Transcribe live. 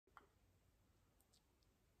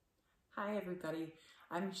Hi everybody,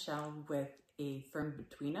 I'm Michelle with a Fern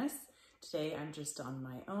between us. Today I'm just on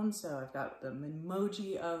my own, so I've got the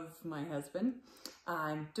emoji of my husband.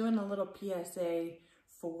 I'm doing a little PSA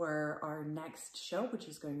for our next show, which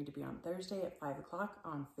is going to be on Thursday at 5 o'clock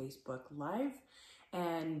on Facebook Live.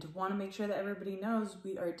 And want to make sure that everybody knows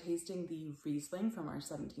we are tasting the Riesling from our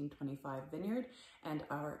 1725 vineyard and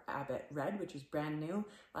our Abbot Red, which is brand new.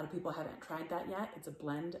 A lot of people haven't tried that yet. It's a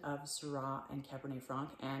blend of Syrah and Cabernet Franc,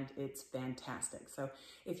 and it's fantastic. So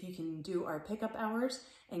if you can do our pickup hours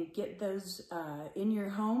and get those in your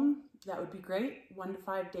home, that would be great, 1 to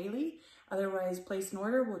 5 daily. Otherwise, place an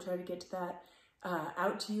order. We'll try to get to that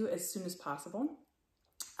out to you as soon as possible.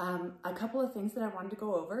 A couple of things that I wanted to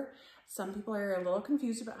go over. Some people are a little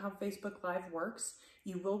confused about how Facebook Live works.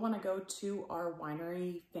 You will want to go to our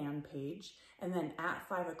winery fan page, and then at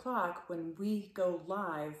 5 o'clock, when we go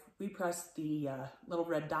live, we press the little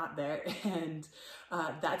red dot there, and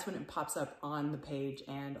that's when it pops up on the page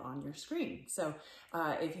and on your screen. So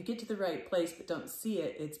if you get to the right place but don't see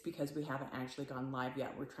it, it's because we haven't actually gone live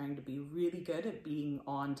yet. We're trying to be really good at being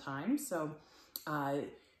on time. So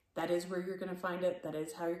that is where you're going to find it. That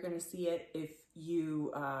is how you're going to see it. If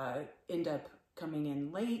you end up coming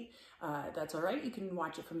in late, that's all right. You can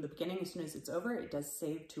watch it from the beginning as soon as it's over. It does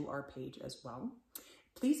save to our page as well.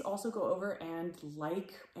 Please also go over and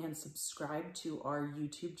like and subscribe to our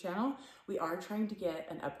YouTube channel. We are trying to get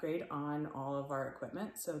an upgrade on all of our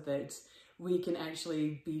equipment so that we can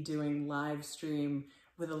actually be doing live stream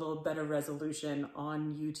with a little better resolution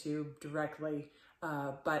on YouTube directly.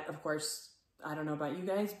 But of course, I don't know about you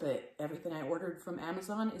guys, but everything I ordered from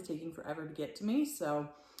Amazon is taking forever to get to me. So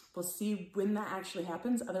we'll see when that actually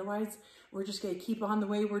happens. Otherwise, we're just going to keep on the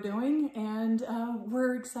way we're doing. And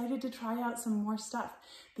we're excited to try out some more stuff.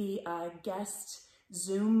 The guest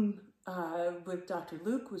Zoom with Dr.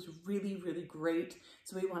 Luke was really, really great.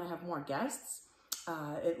 So we want to have more guests.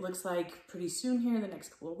 It looks like pretty soon here, the next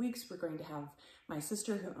couple of weeks, we're going to have my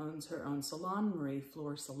sister who owns her own salon, Marie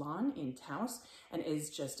Fleur Salon in Taos, and is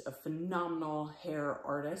just a phenomenal hair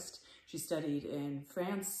artist. She studied in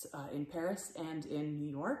France, in Paris, and in New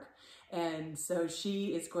York. And so she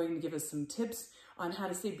is going to give us some tips on how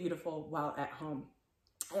to stay beautiful while at home.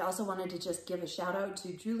 I also wanted to just give a shout out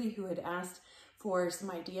to Julie, who had asked for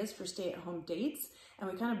some ideas for stay-at-home dates.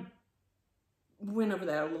 And we kind of went over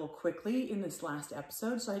that a little quickly in this last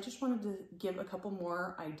episode, so I just wanted to give a couple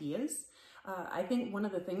more ideas. I think one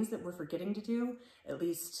of the things that we're forgetting to do, at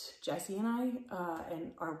least Jesse and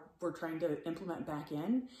I, we're trying to implement back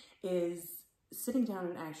in, is sitting down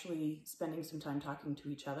and actually spending some time talking to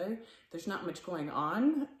each other. There's not much going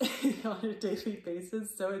on on a daily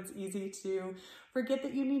basis, so it's easy to forget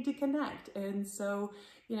that you need to connect. And so,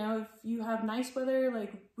 you know, if you have nice weather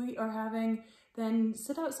like we are having, then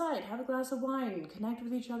sit outside, have a glass of wine, connect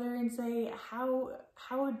with each other and say,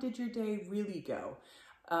 how did your day really go?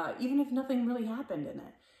 Even if nothing really happened in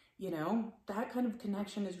it, you know, that kind of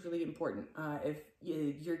connection is really important. If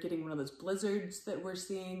you're getting one of those blizzards that we're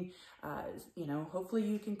seeing, you know, hopefully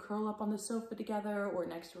you can curl up on the sofa together or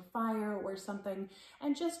next to a fire or something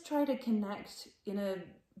and just try to connect in a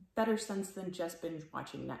better sense than just binge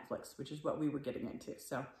watching Netflix, which is what we were getting into.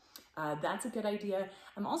 So that's a good idea.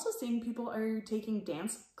 I'm also seeing people are taking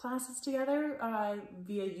dance classes together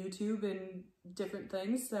via YouTube and different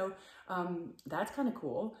things. So that's kind of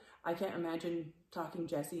cool. I can't imagine talking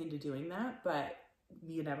Jesse into doing that, but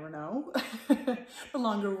you never know. The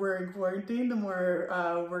longer we're in quarantine, the more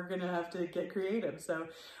we're gonna have to get creative. So,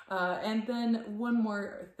 and then one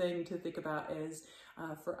more thing to think about is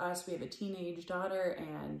for us, we have a teenage daughter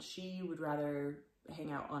and she would rather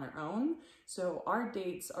hang out on her own. So our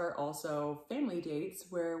dates are also family dates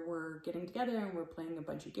where we're getting together and we're playing a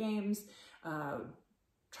bunch of games,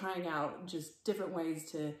 trying out just different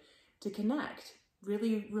ways to connect.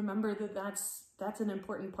 Really remember that that's an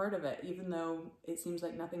important part of it, even though it seems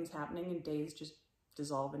like nothing's happening and days just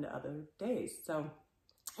dissolve into other days. So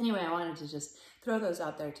anyway, I wanted to just throw those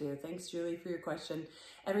out there too. Thanks, Julie, for your question.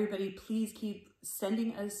 Everybody, please keep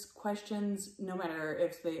sending us questions, no matter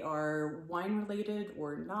if they are wine related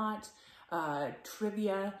or not,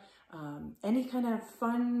 trivia, any kind of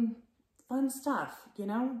fun stuff, you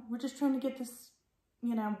know? We're just trying to get this,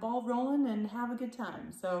 you know, ball rolling and have a good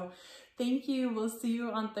time. So thank you. We'll see you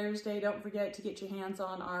on Thursday. Don't forget to get your hands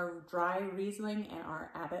on our dry Riesling and our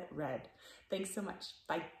Abbot Red. Thanks so much.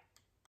 Bye.